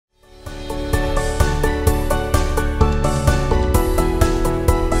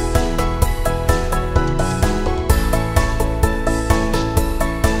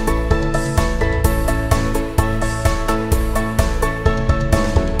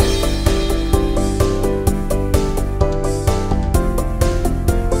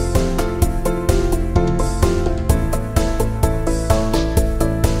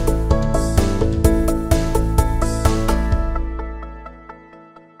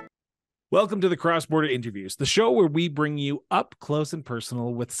Welcome to the Cross Border Interviews, the show where we bring you up close and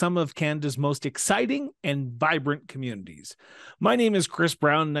personal with some of Canada's most exciting and vibrant communities. My name is Chris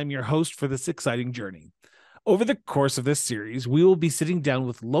Brown, and I'm your host for this exciting journey. Over the course of this series, we will be sitting down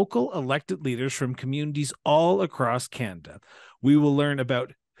with local elected leaders from communities all across Canada. We will learn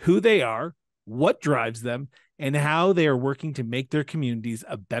about who they are, what drives them, and how they are working to make their communities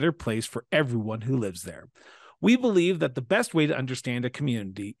a better place for everyone who lives there. We believe that the best way to understand a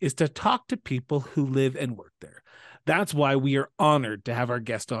community is to talk to people who live and work there. That's why we are honored to have our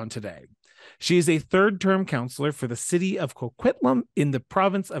guest on today. She is a third-term councillor for the city of Coquitlam in the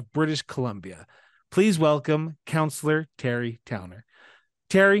province of British Columbia. Please welcome Councillor Teri Towner.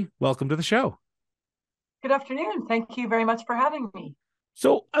 Teri, welcome to the show. Good afternoon. Thank you very much for having me.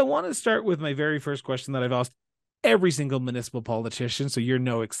 So I want to start with my very first question that I've asked every single municipal politician, so you're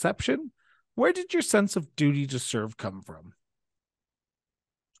no exception. Where did your sense of duty to serve come from?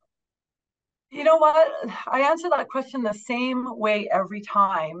 You know what? I answer that question the same way every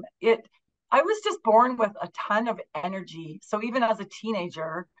time. I was just born with a ton of energy. So even as a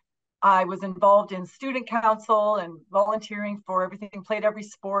teenager, I was involved in student council and volunteering for everything, played every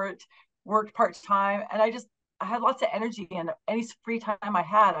sport, worked part-time, and I had lots of energy, and any free time I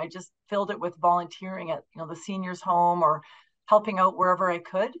had, I just filled it with volunteering at, the seniors' home or helping out wherever I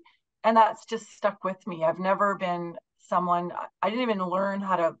could. And that's just stuck with me. I've never been someone, I didn't even learn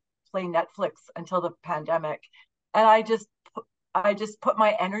how to play Netflix until the pandemic. And I just put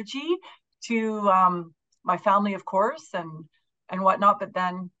my energy to my family, of course, and whatnot, but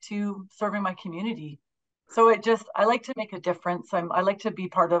then to serving my community. So I like to make a difference. I like to be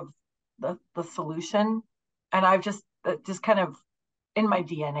part of the solution. And I've just kind of in my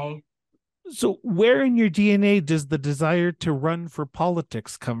DNA. So where in your DNA does the desire to run for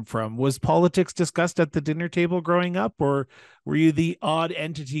politics come from? Was politics discussed at the dinner table growing up, or were you the odd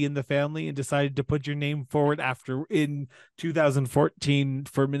entity in the family and decided to put your name forward after in 2014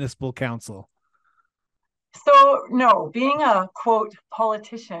 for municipal council? So no, being a quote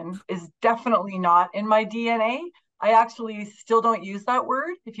politician is definitely not in my DNA. I actually still don't use that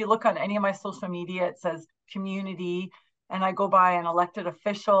word. If you look on any of my social media, it says community, and I go by an elected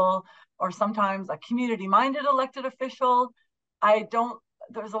official or sometimes a community-minded elected official.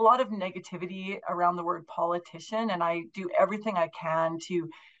 There's a lot of negativity around the word politician, and I do everything I can to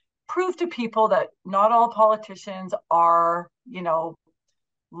prove to people that not all politicians are,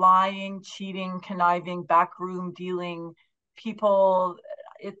 lying, cheating, conniving, backroom dealing people.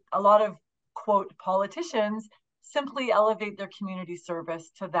 A lot of, quote, politicians simply elevate their community service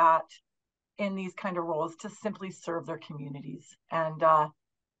to that in these kind of roles to simply serve their communities. And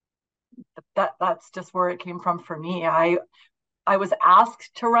that's just where it came from for me. I was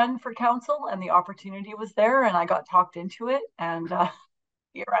asked to run for council, and the opportunity was there, and I got talked into it, and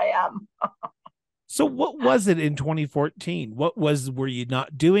here I am. So what was it in 2014? Were you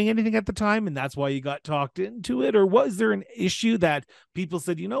not doing anything at the time and that's why you got talked into it? Or was there an issue that people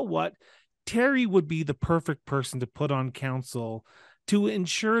said, you know what, Teri would be the perfect person to put on council to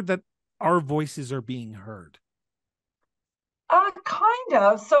ensure that our voices are being heard? Kind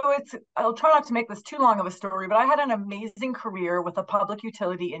of. So I'll try not to make this too long of a story, but I had an amazing career with a public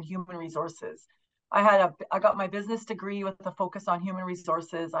utility in human resources. I got my business degree with a focus on human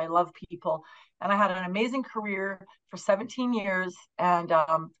resources. I love people, and I had an amazing career for 17 years. And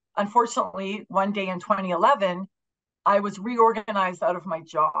unfortunately, one day in 2011, I was reorganized out of my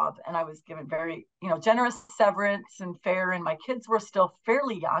job, and I was given very, generous severance and fair, and my kids were still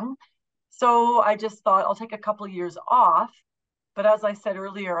fairly young. So I just thought I'll take a couple of years off. But as I said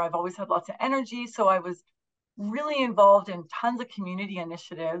earlier, I've always had lots of energy. So I was really involved in tons of community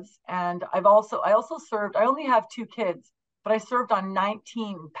initiatives. And I also served, I only have 2 kids, but I served on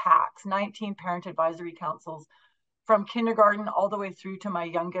 19 PACs, 19 parent advisory councils, from kindergarten all the way through to my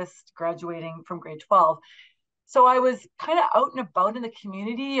youngest graduating from grade 12. So I was kind of out and about in the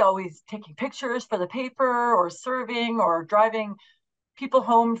community, always taking pictures for the paper or serving or driving people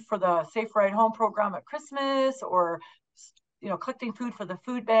home for the Safe Ride Home program at Christmas, or collecting food for the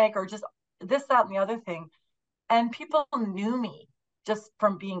food bank, or just this, that, and the other thing. And people knew me just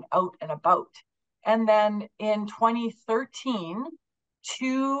from being out and about. And then in 2013,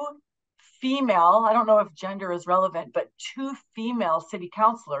 2 female, I don't know if gender is relevant, but 2 female city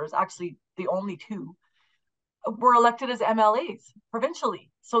councillors, actually the only 2, were elected as MLAs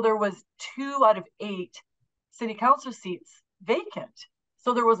provincially. So there was 2 out of 8 city council seats vacant.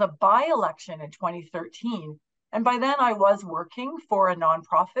 So there was a by-election in 2013. And by then I was working for a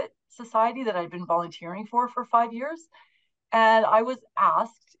nonprofit society that I'd been volunteering for 5 years. And I was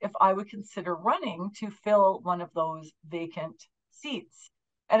asked if I would consider running to fill one of those vacant seats.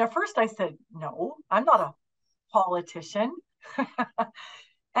 And at first I said, no, I'm not a politician.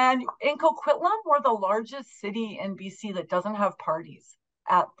 And in Coquitlam, we're the largest city in BC that doesn't have parties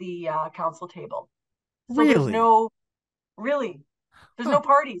at the council table. So there's Really? no, really, there's Huh. no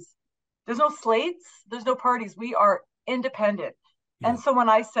parties. There's no slates. There's no parties. We are independent. Yeah. And so when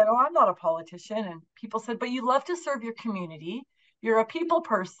I said, oh, I'm not a politician, and people said, but you love to serve your community. You're a people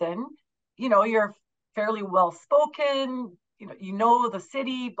person. You're fairly well spoken. You know the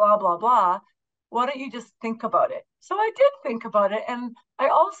city, blah, blah, blah. Why don't you just think about it? So I did think about it. And I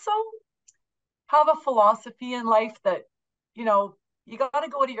also have a philosophy in life that, you got to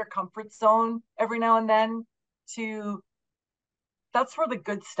go to your comfort zone every now and then to that's where the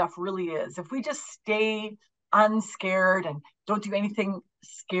good stuff really is. If we just stay unscared and don't do anything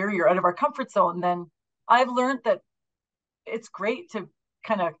scary or out of our comfort zone, then I've learned that it's great to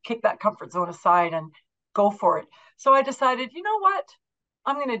kind of kick that comfort zone aside and go for it. So I decided, you know what?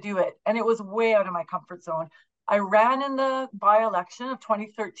 I'm going to do it. And it was way out of my comfort zone. I ran in the by-election of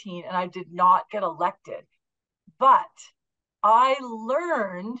 2013 and I did not get elected. But I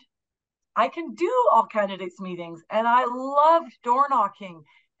learned I can do all candidates meetings, and I loved door knocking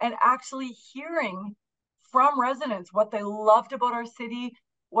and actually hearing from residents what they loved about our city,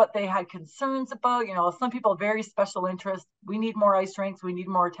 what they had concerns about. Some people very special interest. We need more ice rinks, we need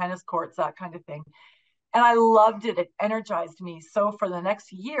more tennis courts, that kind of thing. And I loved it. It energized me. So for the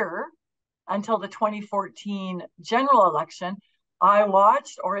next year, until the 2014 general election, I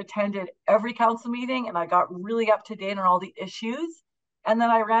watched or attended every council meeting and I got really up to date on all the issues. And then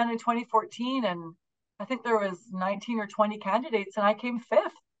I ran in 2014 and I think there was 19 or 20 candidates and I came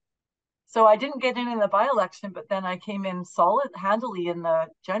fifth. So I didn't get in the by-election, but then I came in handily in the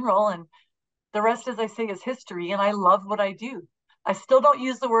general, and the rest, as I say, is history. And I love what I do. I still don't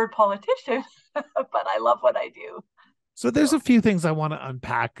use the word politician, but I love what I do. So there's a few things I want to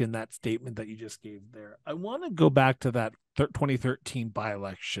unpack in that statement that you just gave there. I want to go back to that 2013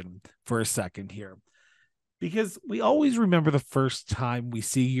 by-election for a second here, because we always remember the first time we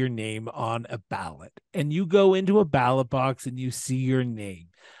see your name on a ballot and you go into a ballot box and you see your name.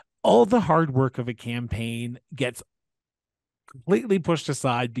 All the hard work of a campaign gets completely pushed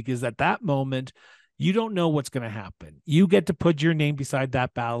aside because at that moment, you don't know what's going to happen. You get to put your name beside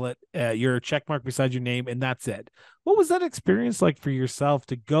that ballot, your check mark beside your name, and that's it. What was that experience like for yourself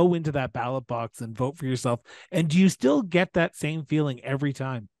to go into that ballot box and vote for yourself? And do you still get that same feeling every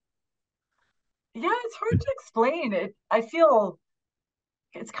time? Yeah, it's hard to explain it. I feel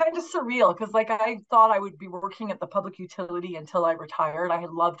it's kind of surreal because I thought I would be working at the public utility until I retired. I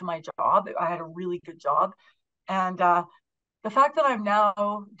had loved my job. I had a really good job. And the fact that I'm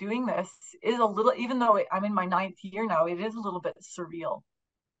now doing this is a little, even though I'm in my ninth year now, it is a little bit surreal,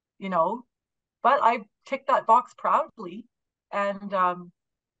 you know, but I tick that box proudly and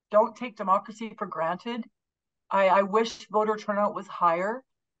don't take democracy for granted. I wish voter turnout was higher.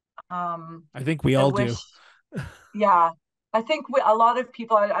 I think we I all wish, do. yeah, I think a lot of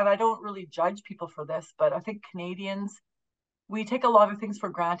people, and I don't really judge people for this, but I think Canadians, we take a lot of things for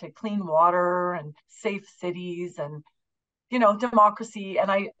granted, clean water and safe cities and, democracy.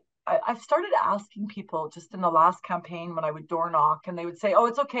 And I've started asking people just in the last campaign when I would door knock and they would say, oh,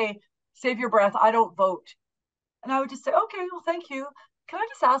 it's okay, save your breath, I don't vote. And I would just say, okay, well, thank you. Can I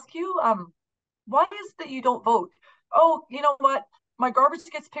just ask you, why is it that you don't vote? Oh, you know what? My garbage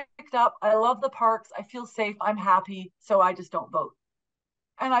gets picked up. I love the parks. I feel safe. I'm happy. So I just don't vote.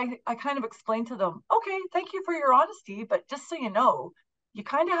 And I kind of explained to them, okay, thank you for your honesty. But just so you know, you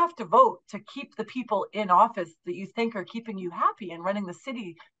kind of have to vote to keep the people in office that you think are keeping you happy and running the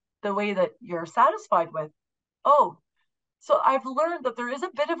city the way that you're satisfied with. Oh, so I've learned that there is a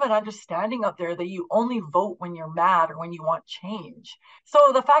bit of an understanding out there that you only vote when you're mad or when you want change.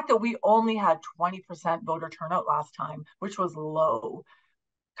 So the fact that we only had 20% voter turnout last time, which was low,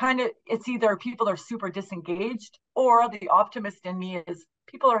 kind of it's either people are super disengaged or the optimist in me is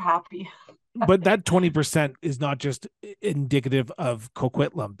people are happy. But that 20% is not just indicative of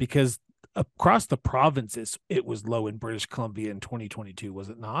Coquitlam, because across the provinces, it was low in British Columbia in 2022, was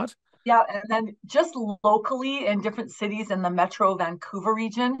it not? Yeah, and then just locally in different cities in the Metro Vancouver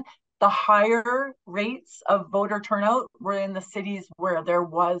region, the higher rates of voter turnout were in the cities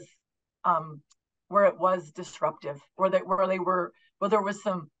um, where it was disruptive, where there was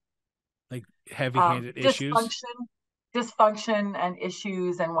some Like heavy-handed issues. dysfunction and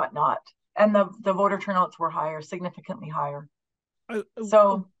issues and whatnot. And the voter turnouts were higher, significantly higher. I,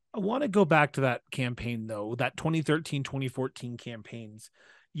 So I want to go back to that campaign, though, that 2013, 2014 campaigns.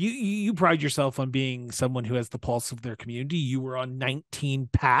 you pride yourself on being someone who has the pulse of their community. You were on 19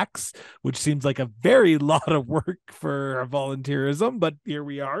 packs, which seems like a very lot of work for volunteerism, but here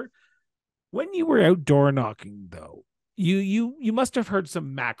we are. When you were out door knocking, though, you must have heard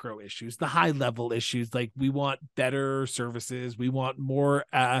some macro issues, the high level issues, like we want better services, we want more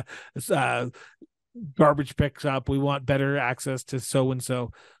uh garbage picks up, we want better access to so and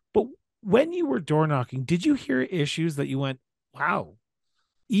so. But when you were door knocking, did you hear issues that you went, wow,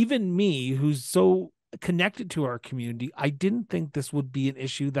 even me who's so connected to our community, I didn't think this would be an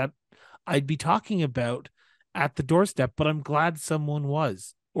issue that I'd be talking about at the doorstep, but I'm glad someone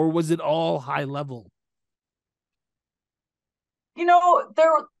was? Or was it all high level? You know,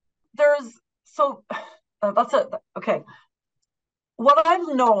 there's so that's a okay. What I've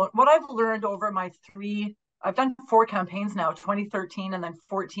learned over my I've done 4 campaigns now, 2013 and then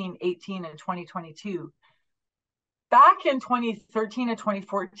 14, 18, and 2022. Back in 2013 and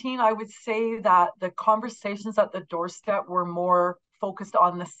 2014, I would say that the conversations at the doorstep were more focused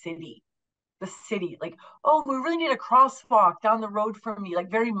on the city. The city, like, oh, we really need a crosswalk down the road from me, like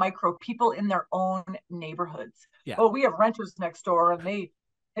very micro, people in their own neighborhoods. Yeah. Oh, we have renters next door and they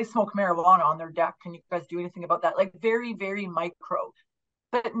smoke marijuana on their deck. Can you guys do anything about that? Like very, very micro.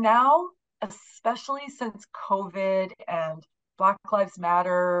 But now, especially since COVID and Black Lives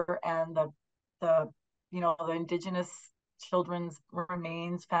Matter and the the Indigenous children's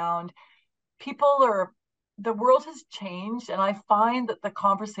remains found, the world has changed, and I find that the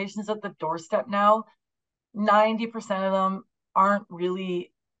conversations at the doorstep now, 90% of them aren't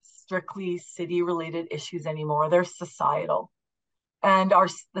really strictly city related issues anymore. They're societal. And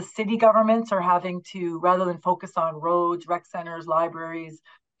the city governments are having to, rather than focus on roads, rec centers, libraries,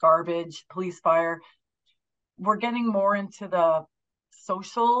 garbage, police, fire, we're getting more into the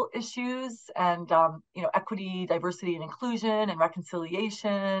social issues and equity, diversity, and inclusion, and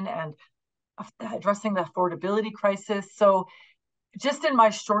reconciliation, and addressing the affordability crisis. So just in my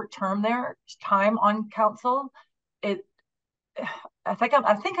short time on council, I think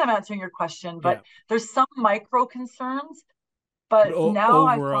I'm answering your question, but yeah, there's some micro concerns. But now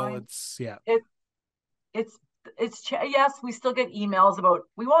overall, I find yes, we still get emails about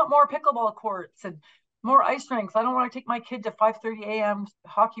we want more pickleball courts and more ice rinks. I don't want to take my kid to 5:30 a.m.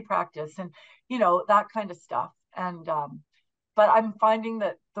 hockey practice and that kind of stuff. And but I'm finding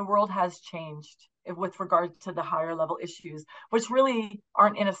that the world has changed with regard to the higher level issues, which really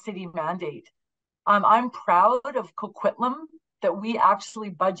aren't in a city mandate. I'm proud of Coquitlam that we actually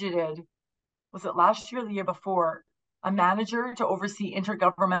budgeted, was it last year or the year before, a manager to oversee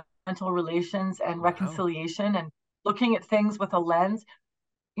intergovernmental relations and reconciliation and looking at things with a lens.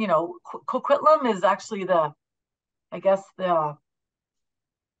 Coquitlam is actually the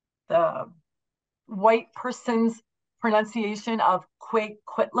white person's pronunciation of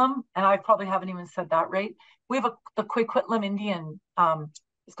Coquitlam, and I probably haven't even said that right. We have the Coquitlam Indian,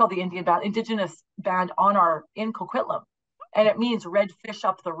 it's called the Indigenous band in Coquitlam, and it means red fish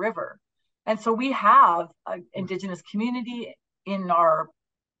up the river. And so we have an Indigenous community in our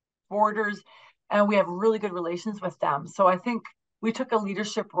borders, and we have really good relations with them. So I think we took a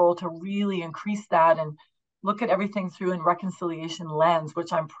leadership role to really increase that and look at everything through a reconciliation lens,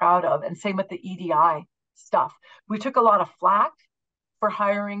 which I'm proud of. And same with the EDI stuff. We took a lot of flack for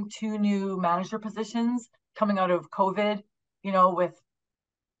hiring 2 new manager positions coming out of COVID, with,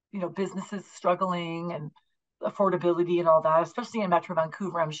 businesses struggling and affordability and all that, especially in Metro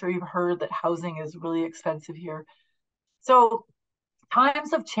Vancouver. I'm sure you've heard that housing is really expensive here. So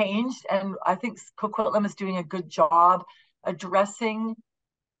times have changed, and I think Coquitlam is doing a good job addressing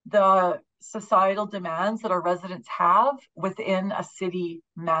the societal demands that our residents have within a city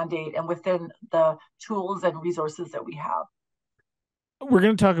mandate and within the tools and resources that we have. We're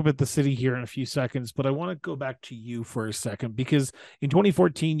going to talk about the city here in a few seconds, but I want to go back to you for a second, because in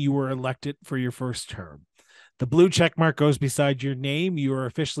 2014, you were elected for your first term. The blue check mark goes beside your name. You are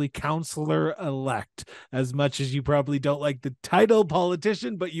officially councillor-elect. As much as you probably don't like the title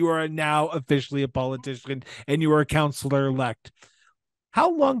politician, but you are now officially a politician and you are a councillor-elect.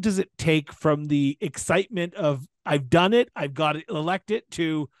 How long does it take from the excitement of I've done it, I've got it elected,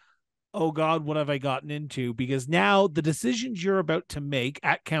 to, oh God, what have I gotten into? Because now the decisions you're about to make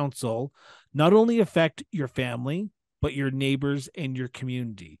at council not only affect your family, but your neighbors and your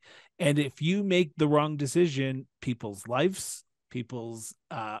community. And if you make the wrong decision, people's lives, people's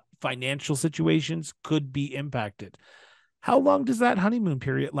financial situations could be impacted. How long does that honeymoon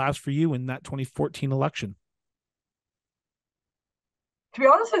period last for you in that 2014 election? To be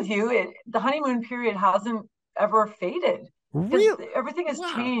honest with you, the honeymoon period hasn't ever faded. Really? Everything has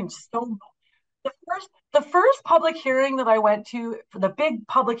changed so much. The first public hearing that I went to, for the big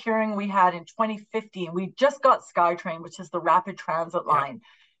public hearing we had in 2015, we just got SkyTrain, which is the rapid transit Yeah. line.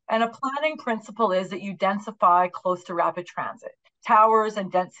 And a planning principle is that you densify close to rapid transit. Towers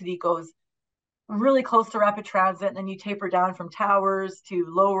and density goes really close to rapid transit, and then you taper down from towers to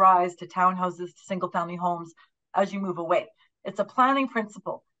low rise to townhouses to single family homes as you move away. It's a planning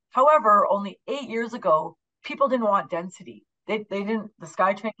principle. However, only 8 years ago, people didn't want density. They didn't, the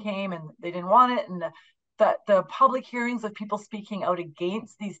SkyTrain came and they didn't want it. And the public hearings of people speaking out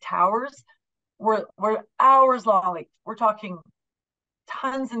against these towers were hours long. Like, we're talking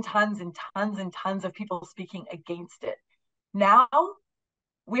tons and tons and tons and tons of people speaking against it. Now,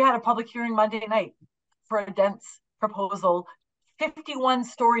 we had a public hearing Monday night for a dense proposal,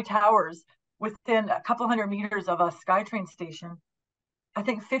 51-story towers within a couple hundred meters of a SkyTrain station. I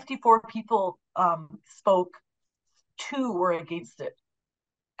think 54 people spoke, 2 were against it,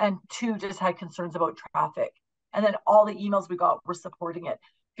 and 2 just had concerns about traffic. And then all the emails we got were supporting it,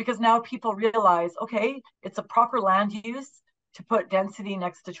 because now people realize, okay, it's a proper land use to put density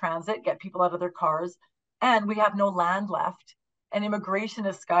next to transit, get people out of their cars, and we have no land left. And immigration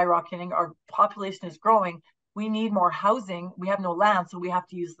is skyrocketing. Our population is growing. We need more housing. We have no land, so we have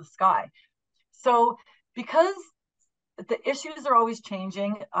to use the sky. So because the issues are always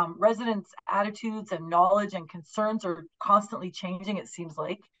changing, residents' attitudes and knowledge and concerns are constantly changing, it seems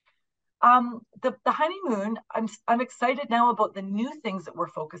like. The honeymoon, I'm excited now about the new things that we're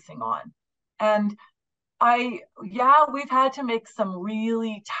focusing on. And we've had to make some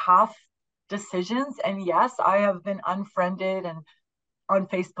really tough decisions. And yes, I have been unfriended and on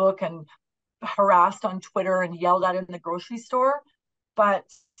Facebook and harassed on Twitter and yelled at in the grocery store. But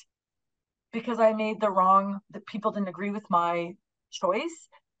because I made that people didn't agree with my choice.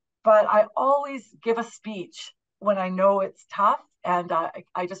 But I always give a speech when I know it's tough. And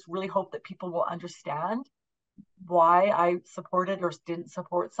I just really hope that people will understand why I supported or didn't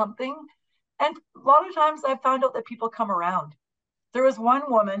support something. And a lot of times I found out that people come around. There was one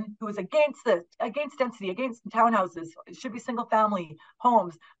woman who was against density, against townhouses. It should be single family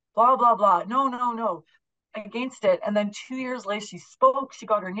homes, blah, blah, blah. No, no, no, against it. And then 2 years later, she spoke. She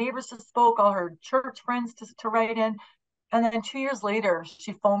got her neighbors to spoke, all her church friends to write in. And then 2 years later,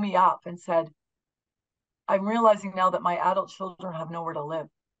 she phoned me up and said, I'm realizing now that my adult children have nowhere to live.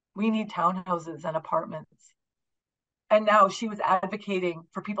 We need townhouses and apartments. And now she was advocating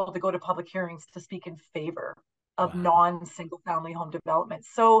for people to go to public hearings to speak in favor of non-single family home development.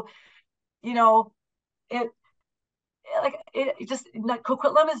 So,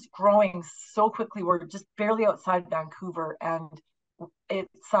 Coquitlam is growing so quickly. We're just barely outside Vancouver, and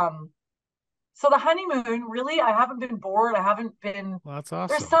it's so the honeymoon, really, I haven't been bored. I haven't been. Well, that's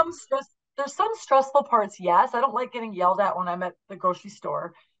awesome. There's some stressful parts. Yes, I don't like getting yelled at when I'm at the grocery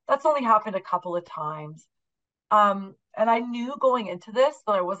store. That's only happened a couple of times. And I knew going into this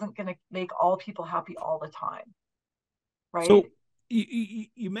that I wasn't going to make all people happy all the time. Right. So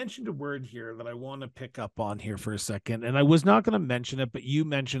you mentioned a word here that I want to pick up on here for a second, and I was not going to mention it, but you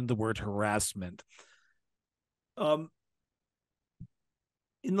mentioned the word harassment. In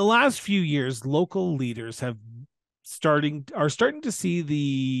the last few years, local leaders are starting to see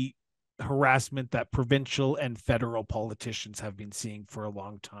the harassment that provincial and federal politicians have been seeing for a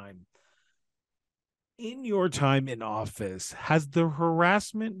long time. In your time in office, has the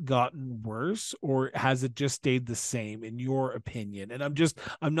harassment gotten worse, or has it just stayed the same, in your opinion? And I'm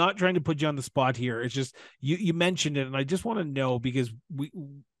not trying to put you on the spot here. It's just you mentioned it, and I just want to know, because we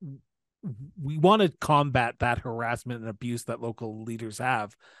want to combat that harassment and abuse that local leaders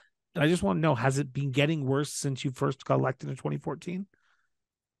have. And I just want to know, has it been getting worse since you first got elected in 2014?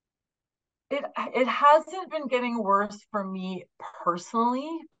 It hasn't been getting worse for me personally,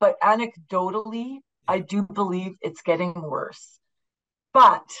 but anecdotally, I do believe it's getting worse.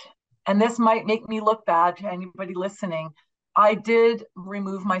 But, and this might make me look bad to anybody listening, I did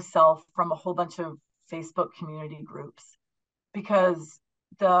remove myself from a whole bunch of Facebook community groups, because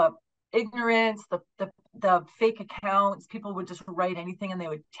the ignorance, the fake accounts, people would just write anything and they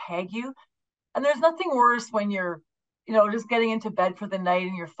would tag you. And there's nothing worse when you're, just getting into bed for the night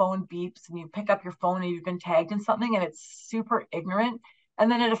and your phone beeps and you pick up your phone and you've been tagged in something and it's super ignorant. And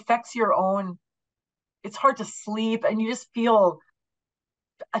then it affects your own, it's hard to sleep and you just feel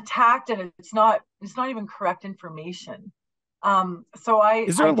attacked, and it's not even correct information.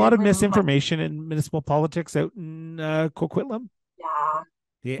 Is there a lot of misinformation in municipal politics out in Coquitlam?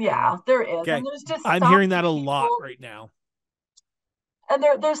 Yeah, there is. Okay. And there's just I'm hearing that a lot right now. And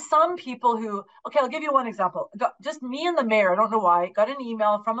there's some people who, okay, I'll give you one example. Just me and the mayor, I don't know why, got an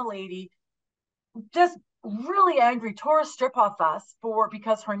email from a lady, just really angry, tore a strip off us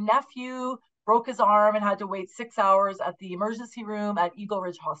because her nephew broke his arm and had to wait 6 hours at the emergency room at Eagle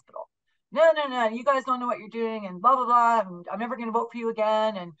Ridge Hospital. No, you guys don't know what you're doing, and blah, blah, blah, and I'm never going to vote for you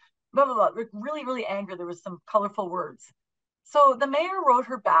again, and blah, blah, blah. Really, really angry. There was some colorful words. So the mayor wrote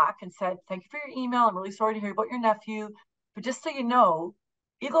her back and said, thank you for your email. I'm really sorry to hear about your nephew. But just so you know,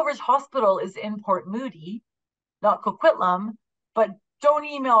 Eagle Ridge Hospital is in Port Moody, not Coquitlam, but don't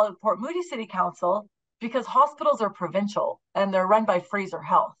email Port Moody City Council because hospitals are provincial and they're run by Fraser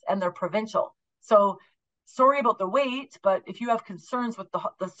Health and they're provincial. So sorry about the wait, but if you have concerns with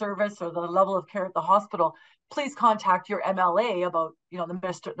the service or the level of care at the hospital, please contact your MLA about,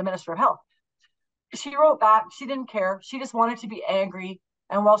 the Minister of Health. She wrote back, she didn't care. She just wanted to be angry.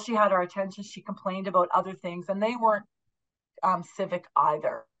 And while she had our attention, she complained about other things, and they weren't civic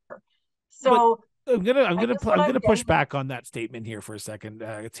either. So but I'm gonna push back on that statement here for a second,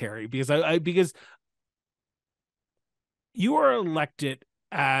 Teri, because you are elected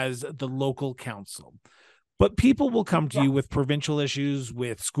as the local council, but people will come to you with provincial issues,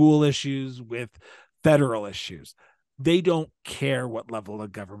 with school issues, with federal issues. They don't care what level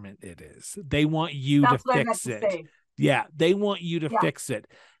of government it is. They want you to fix it. Yeah, they want you to fix it.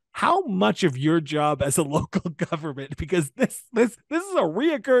 How much of your job as a local government, because this is a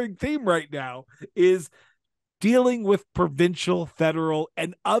reoccurring theme right now, is dealing with provincial, federal,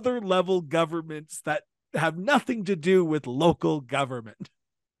 and other level governments that have nothing to do with local government?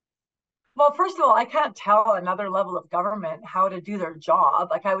 Well, first of all, I can't tell another level of government how to do their job.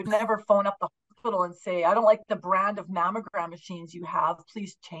 Like, I would never phone up the hospital and say, I don't like the brand of mammogram machines you have,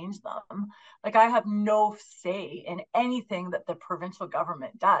 please change them. Like, I have no say in anything that the provincial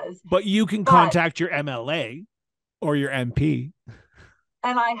government does. But you can contact your MLA or your MP.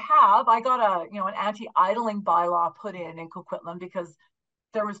 And I got an anti-idling bylaw put in Coquitlam because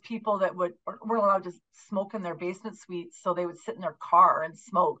there was people that weren't allowed to smoke in their basement suites, so they would sit in their car and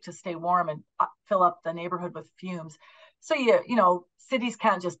smoke to stay warm and fill up the neighborhood with fumes. So cities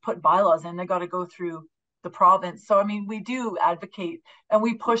can't just put bylaws in; they got to go through the province. So I mean, we do advocate and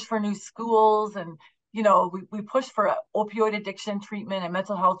we push for new schools, and we push for opioid addiction treatment and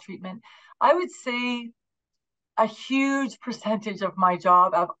mental health treatment. I would say a huge percentage of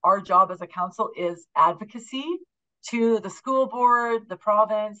our job as a council, is advocacy to the school board, the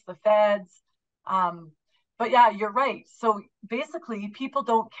province, the feds. But yeah, you're right. So basically, people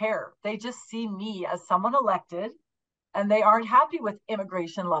don't care. They just see me as someone elected, and they aren't happy with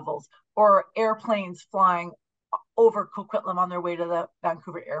immigration levels or airplanes flying over Coquitlam on their way to the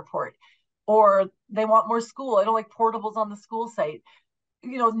Vancouver airport, or they want more school. I don't like portables on the school site.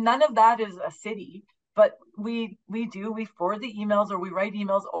 None of that is a city, but we forward the emails, or we write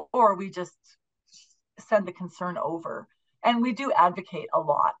emails, or we just send the concern over. And we do advocate a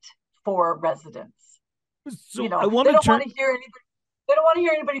lot for residents. So they don't want to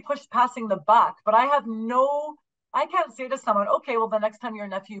hear anybody passing the buck, but I can't say to someone, okay, well, the next time your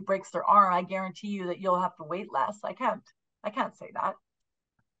nephew breaks their arm, I guarantee you that you'll have to wait less. I can't say that.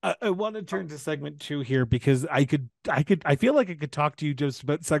 I want to turn to segment 2 here, because I feel like I could talk to you just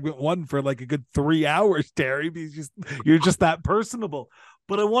about segment 1 for like a good 3 hours, Teri, because you're just that personable.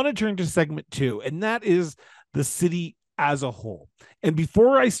 But I want to turn to segment 2, and that is the city as a whole. And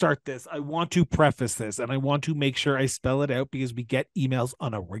before I start this, I want to preface this, and I want to make sure I spell it out, because we get emails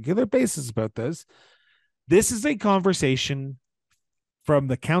on a regular basis about this. This is a conversation from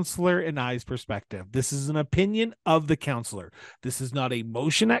the councillor and I's perspective. This is an opinion of the councillor. This is not a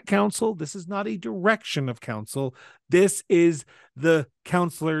motion at council. This is not a direction of council. This is the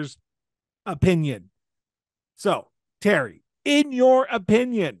councillor's opinion. So, Teri, in your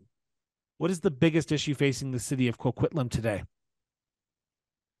opinion, what is the biggest issue facing the city of Coquitlam today?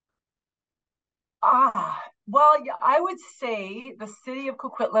 Well, I would say the city of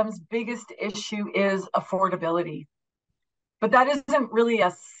Coquitlam's biggest issue is affordability. But that isn't really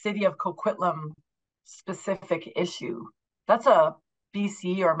a city of Coquitlam specific issue. That's a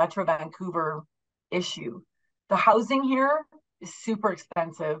BC or Metro Vancouver issue. The housing here is super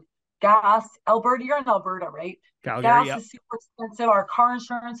expensive. Gas, Alberta, you're in Alberta, right? Calgary, Gas is super expensive. Our car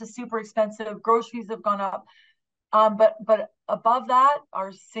insurance is super expensive. Groceries have gone up. But above that,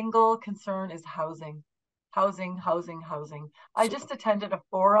 our single concern is housing. Housing. I just attended a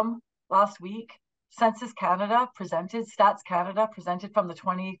forum last week. Stats Canada presented from the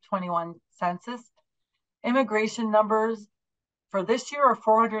 2021 census. Immigration numbers for this year are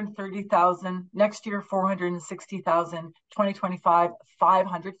 430,000, next year 460,000, 2025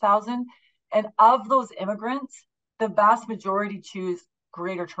 500,000. And of those immigrants, the vast majority choose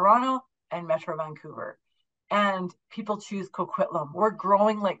Greater Toronto and Metro Vancouver. And people choose Coquitlam. We're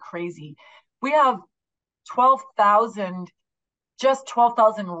growing like crazy. We have 12,000 just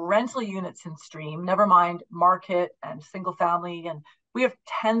 12,000 rental units in Stream, never mind market and single family. And we have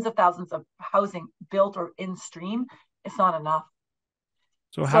tens of thousands of housing built or in Stream. It's not enough.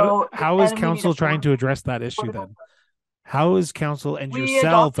 So So, how is and we need council trying to address that issue then? How is council and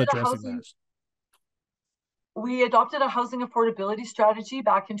yourself addressing that? We adopted a housing affordability strategy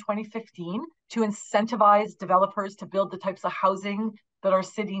back in 2015 to incentivize developers to build the types of housing that our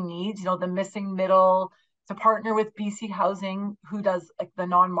city needs, you know, the missing middle, to partner with BC Housing, who does like the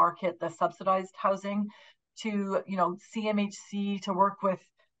non-market, the subsidized housing, to, you know, CMHC to work with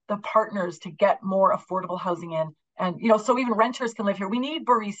the partners to get more affordable housing in. And, you know, so even renters can live here. We need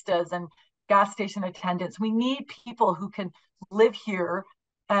baristas and gas station attendants. We need people who can live here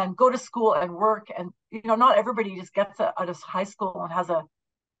and go to school and work. And, you know, not everybody just gets out of high school and has a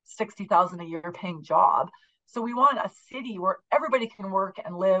 60,000 a year paying job. So we want a city where everybody can work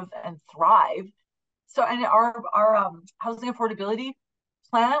and live and thrive. So, and our housing affordability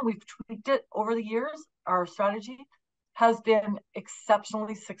plan, we've tweaked it over the years. Our strategy has been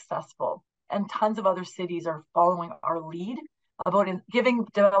exceptionally successful, and tons of other cities are following our lead about giving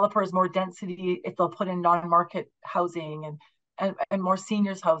developers more density if they'll put in non-market housing and more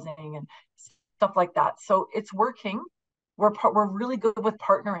seniors housing and stuff like that. So it's working. We're really good with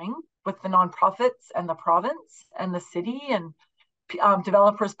partnering with the nonprofits and the province and the city, and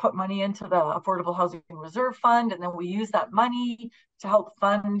developers put money into the Affordable Housing Reserve Fund, and then we use that money to help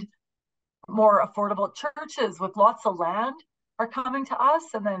fund more affordable. Churches with lots of land are coming to us,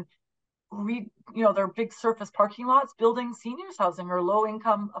 and then their big surface parking lots, building seniors housing or low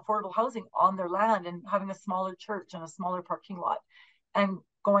income affordable housing on their land, and having a smaller church and a smaller parking lot and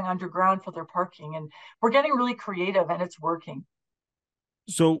going underground for their parking. And we're getting really creative, and it's working.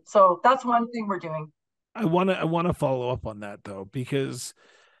 So that's one thing we're doing. I want to follow up on that though, because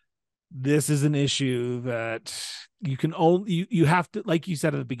this is an issue that you can only, you have to, like you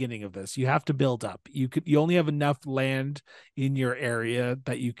said at the beginning of this, you have to build up. You only have enough land in your area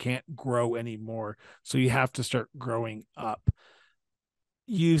that you can't grow anymore. So you have to start growing up.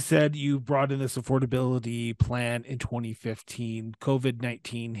 You said you brought in this affordability plan in 2015.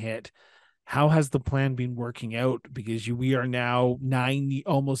 COVID-19 hit. How has the plan been working out? Because we are now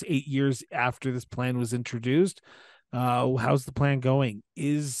almost 8 years after this plan was introduced. How's the plan going?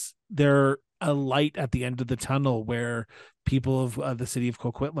 Is there a light at the end of the tunnel where people of the city of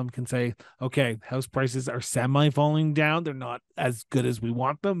Coquitlam can say, okay, house prices are semi falling down. They're not as good as we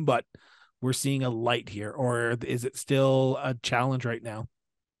want them, but we're seeing a light here. Or is it still a challenge right now?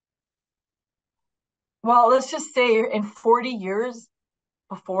 Well, let's just say in 40 years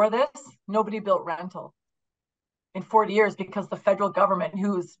before this, nobody built rental. In 40 years, because the federal government,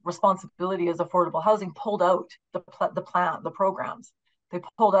 whose responsibility is affordable housing, pulled out the programs. They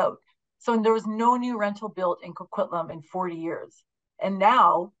pulled out. So there was no new rental built in Coquitlam in 40 years. And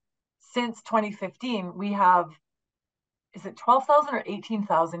now, since 2015, we have, is it 12,000 or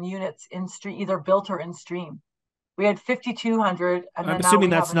 18,000 units in stream, either built or in stream. We had 5,200. And I'm assuming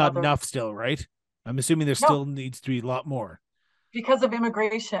that's not enough still, right? I'm assuming there still needs to be a lot more. Because of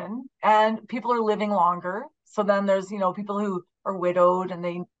immigration, and people are living longer. So then there's, people who are widowed and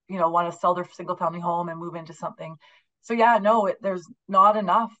they, want to sell their single family home and move into something. So yeah, no, there's not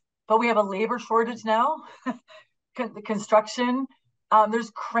enough, but we have a labor shortage now. The construction,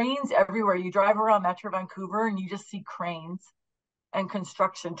 there's cranes everywhere. You drive around Metro Vancouver and you just see cranes and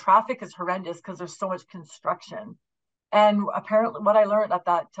construction. Traffic is horrendous because there's so much construction. And apparently what I learned at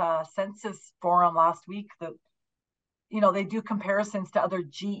that census forum last week, that they do comparisons to other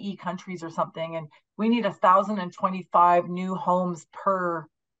GE countries or something, and we need 1,025 new homes per.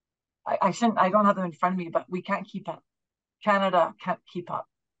 I don't have them in front of me, but we can't keep up. Canada can't keep up.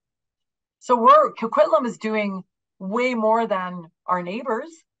 So Coquitlam is doing way more than our neighbors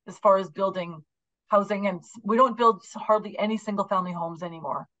as far as building housing, and we don't build hardly any single family homes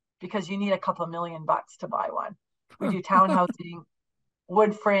anymore because you need a couple of $1 million to buy one. We do townhousing,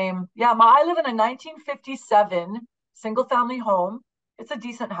 wood frame. Yeah, I live in a 1957 single family home. It's a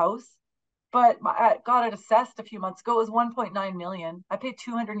decent house, but I got it assessed a few months ago. It was 1.9 million. I paid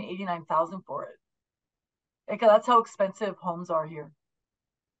 289,000 for it. Like, that's how expensive homes are here.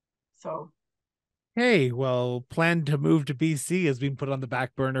 So, hey, well, plan to move to BC has been put on the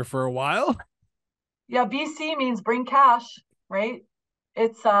back burner for a while. Yeah, BC means bring cash, right?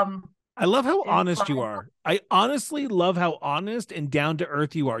 It's I love how honest you are. I honestly love how honest and down to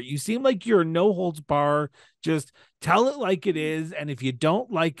earth you are. You seem like you're no holds bar. Just tell it like it is. And if you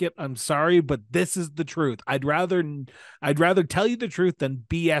don't like it, I'm sorry, but this is the truth. I'd rather tell you the truth than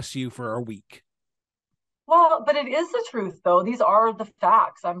BS you for a week. Well, but it is the truth though. These are the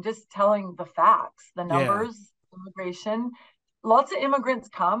facts. I'm just telling the facts, the numbers, immigration. lots of immigrants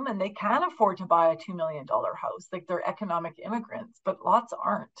come and they can afford to buy a $2 million house. Like they're economic immigrants, but lots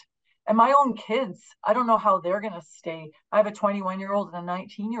aren't. And my own kids, I don't know how they're going to stay. I have a 21-year-old and a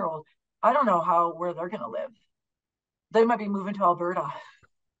 19-year-old. I don't know where they're going to live. They might be moving to Alberta.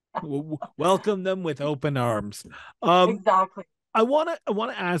 Welcome them with open arms. Um, Exactly. I want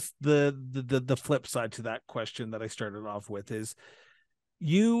to ask the flip side to that question that I started off with is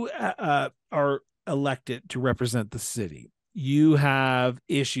you are elected to represent the city. You have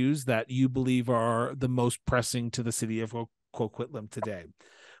issues that you believe are the most pressing to the city of Coquitlam today.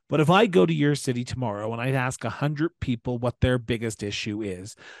 But if I go to your city tomorrow and I ask 100 people what their biggest issue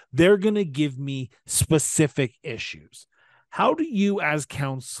is, they're going to give me specific issues. How do you, as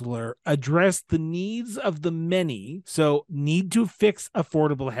councillor, address the needs of the many? So, need to fix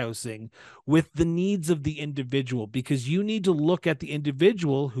affordable housing with the needs of the individual, because you need to look at the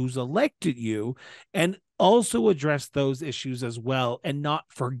individual who's elected you and also address those issues as well, and not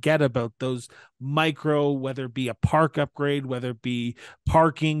forget about those micro, whether it be a park upgrade, whether it be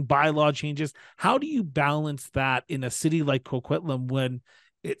parking, bylaw changes. How do you balance that in a city like Coquitlam when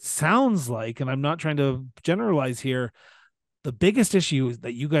it sounds like, and I'm not trying to generalize here, the biggest issue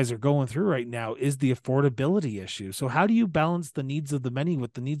that you guys are going through right now is the affordability issue. So how do you balance the needs of the many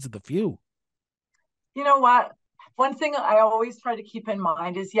with the needs of the few? You know what? One thing I always try to keep in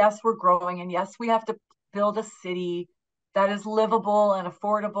mind is yes, we're growing, and yes, we have to build a city that is livable and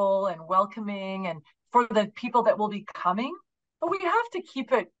affordable and welcoming and for the people that will be coming. But we have to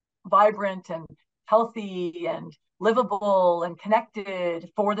keep it vibrant and healthy and livable and connected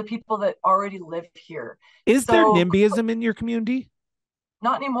for the people that already live here. Is there So NIMBYism in your community?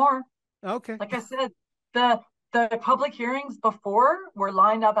 not anymore. Okay. Like I said, the the public hearings before were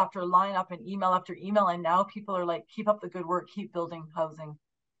line up after line up and email after email, and now people are like, keep up the good work, keep building housing.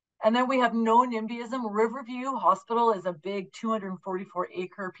 And then we have no NIMBYism. Riverview Hospital is a big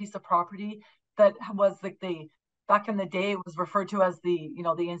 244-acre piece of property that was like the back in the day it was referred to as the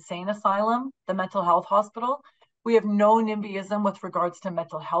insane asylum, the mental health hospital. We have no NIMBYism with regards to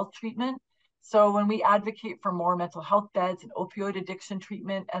mental health treatment. So when we advocate for more mental health beds and opioid addiction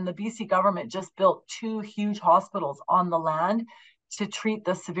treatment, and the BC government just built 2 huge hospitals on the land to treat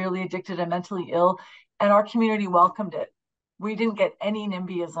the severely addicted and mentally ill, and our community welcomed it. We didn't get any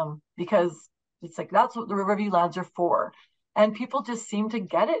NIMBYism because it's like that's what the Riverview lands are for. And people just seem to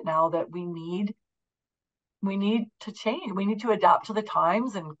get it now that we need to change. We need to adapt to the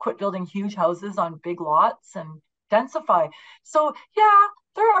times and quit building huge houses on big lots and densify. So yeah,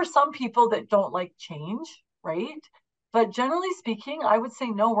 there are some people that don't like change, right? But generally speaking, I would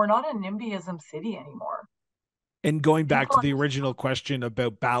say no, we're not a NIMBYism city anymore. And going back People to the original understand. question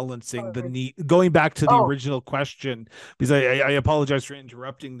about balancing the Sorry. need, going back to the Oh, original question, because I apologize for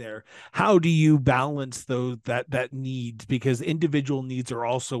interrupting there. How do you balance those that need? Because individual needs are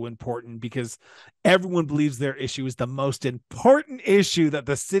also important, because everyone believes their issue is the most important issue that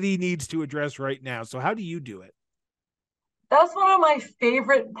the city needs to address right now. So how do you do it? that's one of my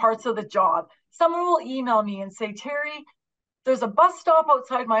favorite parts of the job. Someone will email me and say, Teri, there's a bus stop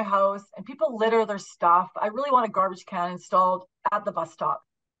outside my house and people litter their stuff. I really want a garbage can installed at the bus stop.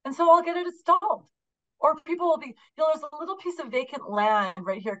 And so I'll get it installed. Or people will be, there's a little piece of vacant land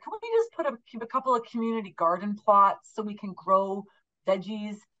right here. Can we just keep a couple of community garden plots so we can grow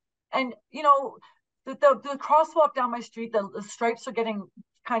veggies? And, the crosswalk down my street, the stripes are getting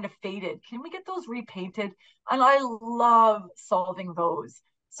kind of faded. Can we get those repainted? And I love solving those.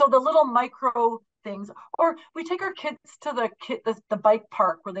 So the little micro things, or we take our kids to the bike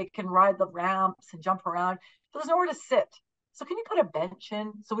park where they can ride the ramps and jump around. But there's nowhere to sit. So can you put a bench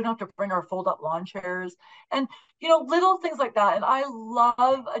in so we don't have to bring our fold up lawn chairs? And little things like that. And I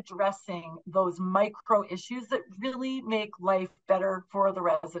love addressing those micro issues that really make life better for the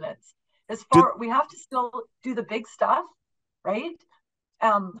residents. Do, We have to still do the big stuff, right?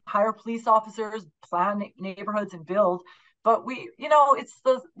 Hire police officers, plan neighborhoods and build, but it's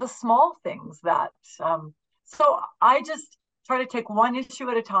the small things that so I just try to take one issue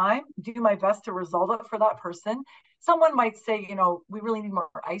at a time, do my best to resolve it for that person. Someone might say, we really need more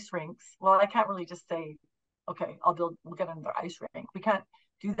ice rinks. Well, I can't really just say, okay, we'll get another ice rink. We can't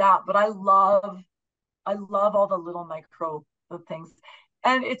do that. But I love all the little micro things.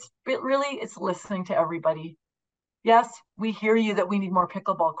 And it's listening to everybody. Yes, we hear you that we need more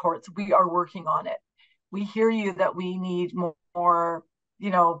pickleball courts. We are working on it. We hear you that we need more,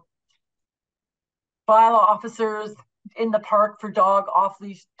 bylaw officers in the park for dog off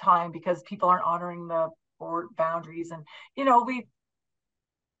leash time because people aren't honoring the board boundaries. And, I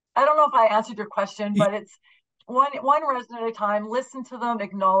don't know if I answered your question, but it's one resident at a time, listen to them,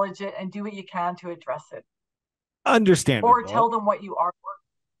 acknowledge it, and do what you can to address it. or Understandable. tell them what you're working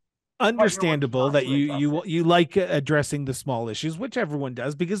Understandable on that to address it. you like addressing the small issues, which everyone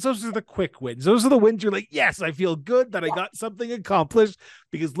does, because those are the quick wins. Those are the wins you're like, yes, I feel good that I Yeah. got something accomplished,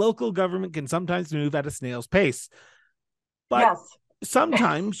 because local government can sometimes move at a snail's pace. But Yes.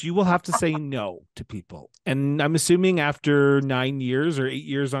 sometimes you will have to say no to people. And I'm assuming after 9 years or 8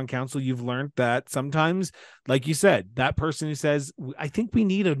 years on council, you've learned that sometimes, like you said, that person who says, I think we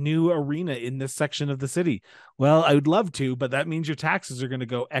need a new arena in this section of the city. Well, I would love to, but that means your taxes are going to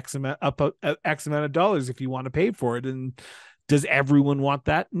go X amount up, X amount of dollars if you want to pay for it. And does everyone want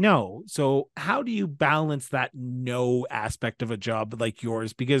that? No. So how do you balance that no aspect of a job like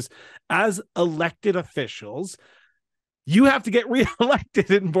yours? Because as elected officials, you have to get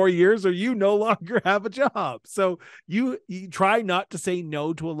reelected in 4 years or you no longer have a job. So you try not to say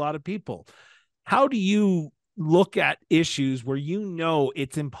no to a lot of people. How do you look at issues where you know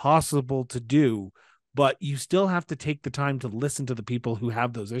it's impossible to do, but you still have to take the time to listen to the people who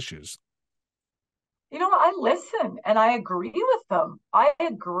have those issues? I listen and I agree with them. I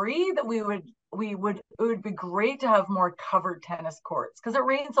agree that it would be great to have more covered tennis courts because it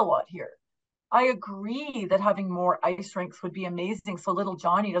rains a lot here. I agree that having more ice rinks would be amazing so little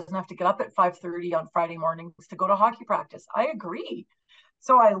Johnny doesn't have to get up at 5:30 on Friday mornings to go to hockey practice. I agree.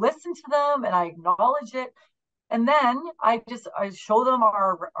 So I listen to them and I acknowledge it. And then I show them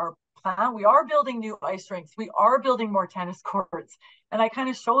our plan. We are building new ice rinks. We are building more tennis courts. And I kind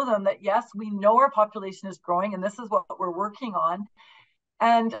of show them that, yes, we know our population is growing and this is what we're working on.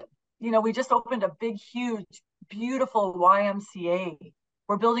 And, we just opened a big, huge, beautiful YMCA.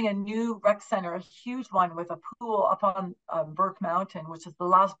 We're building a new rec center, a huge one with a pool up on Burke Mountain, which is the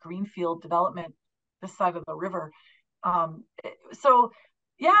last greenfield development this side of the river. So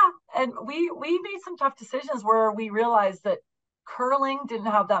yeah, and we made some tough decisions where we realized that curling didn't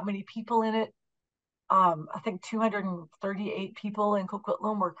have that many people in it. I think 238 people in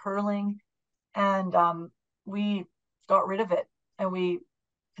Coquitlam were curling, and we got rid of it and we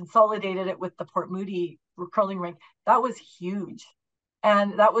consolidated it with the Port Moody curling rink. That was huge,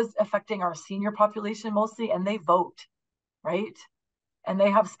 and that was affecting our senior population mostly, and they vote, right? And they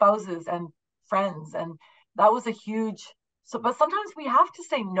have spouses and friends, and that was a huge. So, but sometimes we have to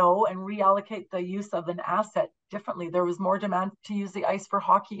say no and reallocate the use of an asset differently. There was more demand to use the ice for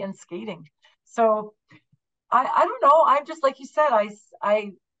hockey and skating. So I don't know. I'm just like you said,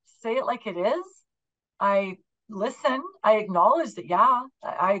 I say it like it is. I listen. I acknowledge that, yeah,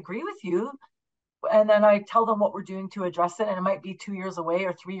 I agree with you. And then I tell them what we're doing to address it. And it might be 2 years away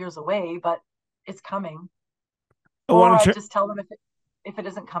or 3 years away, but it's coming. I Or want I to just tell them if it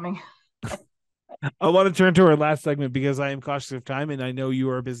isn't coming. I want to turn to our last segment because I am cautious of time and I know you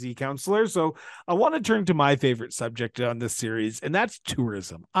are a busy counselor. So I want to turn to my favorite subject on this series, and that's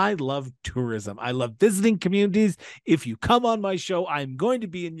tourism. I love tourism. I love visiting communities. If you come on my show, I'm going to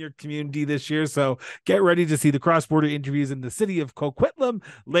be in your community this year. So get ready to see the cross border interviews in the city of Coquitlam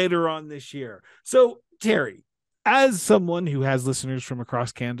later on this year. So, Teri, as someone who has listeners from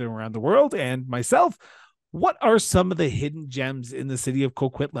across Canada and around the world, and myself, what are some of the hidden gems in the city of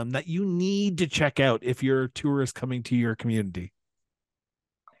Coquitlam that you need to check out if you're a tourist coming to your community?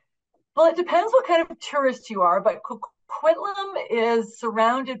 Well, it depends what kind of tourist you are, but Coquitlam is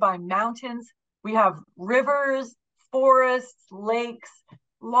surrounded by mountains. We have rivers, forests, lakes,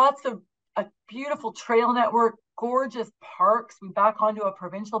 lots of a beautiful trail network, gorgeous parks. We back onto a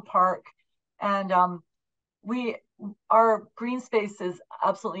provincial park, and we our green space is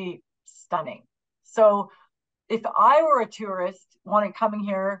absolutely stunning. So if I were a tourist wanting coming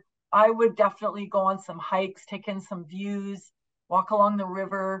here, I would definitely go on some hikes, take in some views, walk along the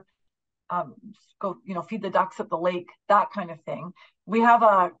river, go, feed the ducks at the lake, that kind of thing. We have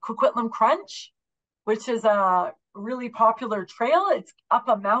a Coquitlam Crunch, which is a really popular trail. It's up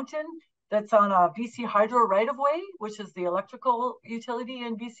a mountain that's on a BC Hydro right of way, which is the electrical utility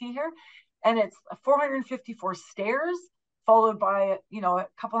in BC here. And it's 454 stairs, followed by, a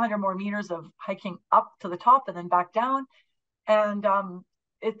couple hundred more meters of hiking up to the top and then back down. And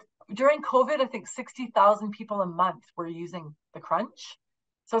it during COVID, I think 60,000 people a month were using the Crunch.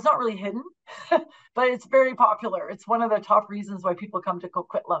 So it's not really hidden, but it's very popular. It's one of the top reasons why people come to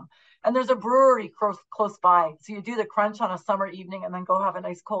Coquitlam. And there's a brewery close by. So you do the Crunch on a summer evening and then go have a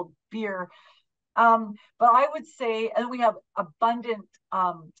nice cold beer. But I would say, and we have abundant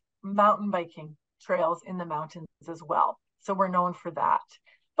mountain biking trails in the mountains as well. So we're known for that.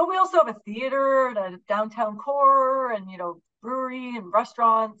 But we also have a theater and a downtown core and, brewery and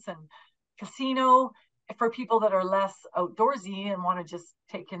restaurants and casino for people that are less outdoorsy and want to just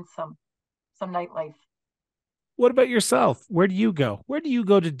take in some nightlife. What about yourself? Where do you go? Where do you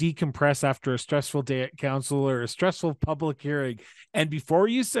go to decompress after a stressful day at council or a stressful public hearing? And before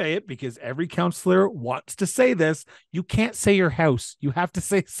you say it, because every councillor wants to say this, you can't say your house. You have to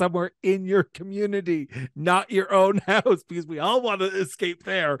say somewhere in your community, not your own house, because we all want to escape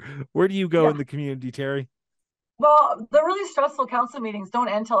there. Where do you go Yeah. in the community, Teri? Well, the really stressful council meetings don't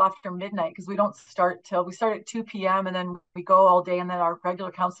end till after midnight because we start at 2 p.m. and then we go all day, and then our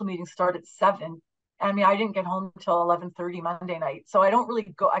regular council meetings start at 7. I mean, I didn't get home until 11:30 Monday night. So I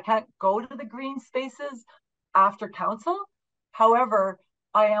can't go to the green spaces after council. However,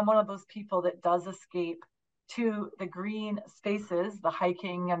 I am one of those people that does escape to the green spaces, the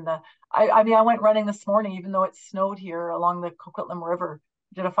hiking and I mean, I went running this morning, even though it snowed here along the Coquitlam River.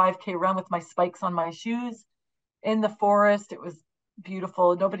 Did a 5K run with my spikes on my shoes in the forest. It was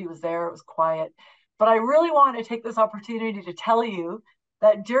beautiful. Nobody was there. It was quiet. But I really want to take this opportunity to tell you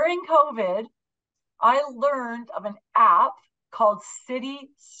that during COVID, I learned of an app called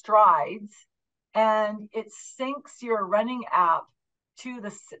City Strides, and it syncs your running app to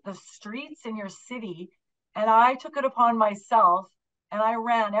the streets in your city. And I took it upon myself and I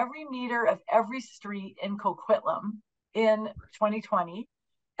ran every meter of every street in Coquitlam in 2020.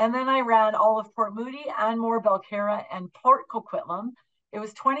 And then I ran all of Port Moody, Anmore, Belcarra, and Port Coquitlam. It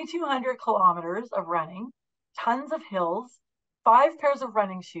was 2,200 kilometers of running, tons of hills, 5 pairs of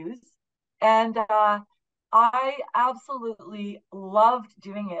running shoes. And I absolutely loved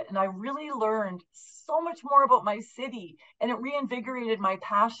doing it. And I really learned so much more about my city. And it reinvigorated my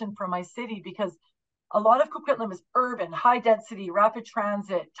passion for my city because a lot of Coquitlam is urban, high density, rapid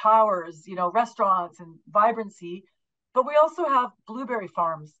transit, towers, restaurants and vibrancy. But we also have blueberry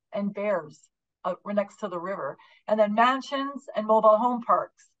farms and bears next to the river, and then mansions and mobile home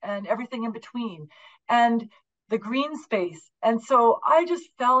parks and everything in between, and the green space. And so I just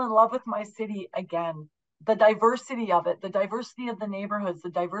fell in love with my city again. The diversity of it, the diversity of the neighborhoods, the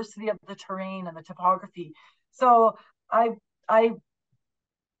diversity of the terrain and the topography. So I I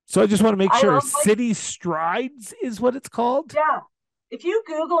So I just want to make I sure love my City Strides is what it's called. yeah. If you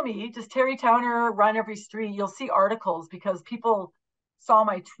Google me, just Teri Towner run every street, you'll see articles because people saw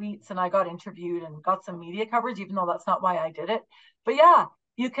my tweets and I got interviewed and got some media coverage, even though that's not why I did it. But yeah,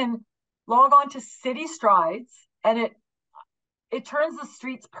 you can log on to City Strides and it turns the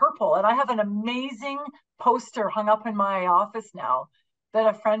streets purple. And I have an amazing poster hung up in my office now that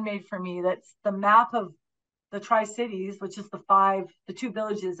a friend made for me. That's the map of the Tri-Cities, which is the 2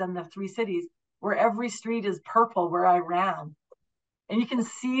 villages and the 3 cities, where every street is purple where I ran. And you can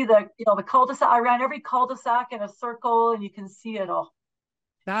see the cul-de-sac. I ran every cul-de-sac in a circle and you can see it all.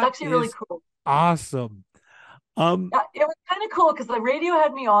 It's That actually really is cool. awesome. Yeah, it was kind of cool because the radio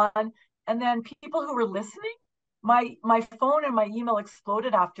had me on, and then people who were listening, my phone and my email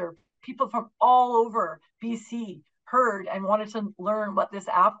exploded after people from all over BC heard and wanted to learn what this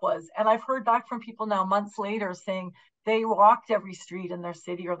app was. And I've heard back from people now months later saying they walked every street in their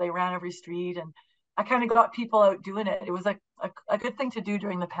city or they ran every street. And I kind of got people out doing it. It was a good thing to do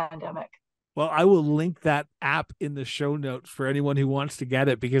during the pandemic. Well, I will link that app in the show notes for anyone who wants to get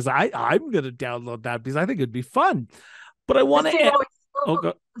it because I'm going to download that because I think it'd be fun. But I want Just so to you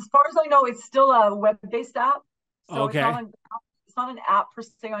know, as far as I know, it's still a web-based app. So okay. it's not an app per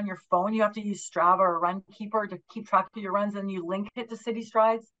se on your phone. You have to use Strava or Runkeeper to keep track of your runs, and you link it to City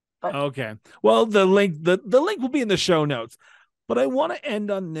Strides. But Okay. Well, the link will be in the show notes. But I want to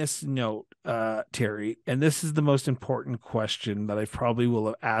end on this note, Teri, and this is the most important question that I probably will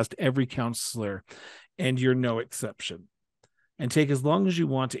have asked every counselor, and you're no exception. And take as long as you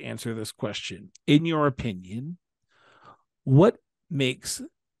want to answer this question. In your opinion, what makes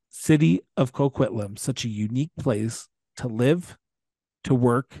city of Coquitlam such a unique place to live, to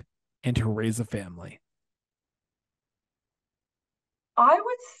work, and to raise a family? I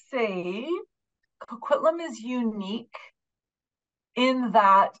would say Coquitlam is unique in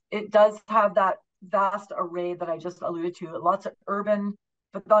that it does have that vast array that I just alluded to. Lots of urban,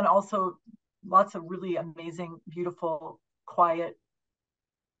 but then also lots of really amazing, beautiful, quiet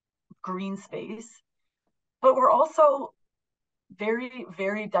green space. But we're also very,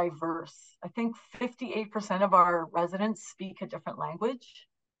 very diverse. I think 58% of our residents speak a different language.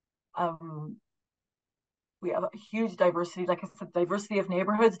 We have a huge diversity, like I said, diversity of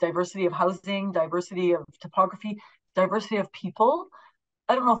neighborhoods, diversity of housing, diversity of topography, diversity of people.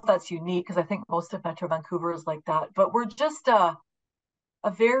 I don't know if that's unique because I think most of Metro Vancouver is like that, but we're just a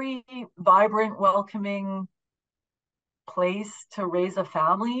very vibrant, welcoming place to raise a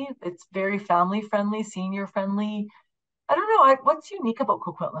family. It's very family friendly, senior friendly. I don't know. What's unique about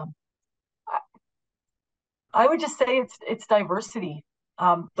Coquitlam? I would just say it's diversity.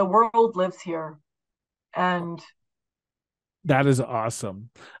 The world lives here. And that is awesome.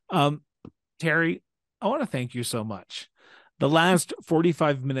 Teri, I want to thank you so much. The last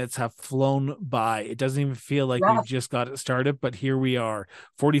 45 minutes have flown by. It doesn't even feel like we've yes, just got it started, but here we are,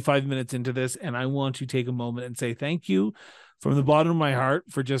 45 minutes into this. And I want to take a moment and say thank you from the bottom of my heart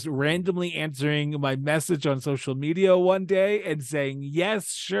for just randomly answering my message on social media one day and saying,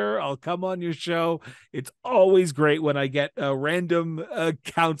 yes, sure, I'll come on your show. It's always great when I get random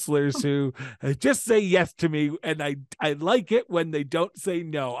counselors who just say yes to me. And I like it when they don't say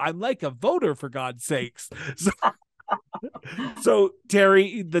no. I'm like a voter, for God's sakes. So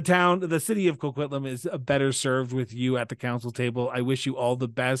Teri, the city of Coquitlam is better served with you at the council table. I wish you all the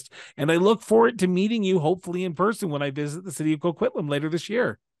best, and I look forward to meeting you, hopefully in person, when I visit the city of Coquitlam later this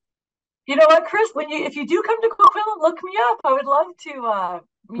year. you know what, Chris? If you do come to Coquitlam, look me up. I would love to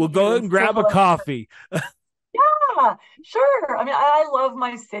We'll meet go you and and say grab a hello. coffee. Yeah, sure. I mean, I love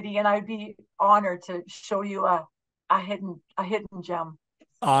my city, and I'd be honored to show you a hidden gem.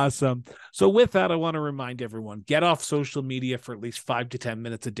 Awesome. So with that, I want to remind everyone, get off social media for at least 5 to 10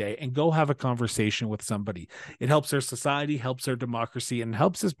 minutes a day and go have a conversation with somebody. It helps our society, helps our democracy, and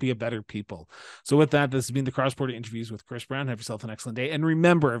helps us be a better people. So with that, this has been the Cross Border Interviews with Chris Brown. Have yourself an excellent day. And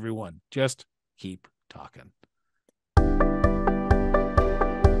remember, everyone, just keep talking.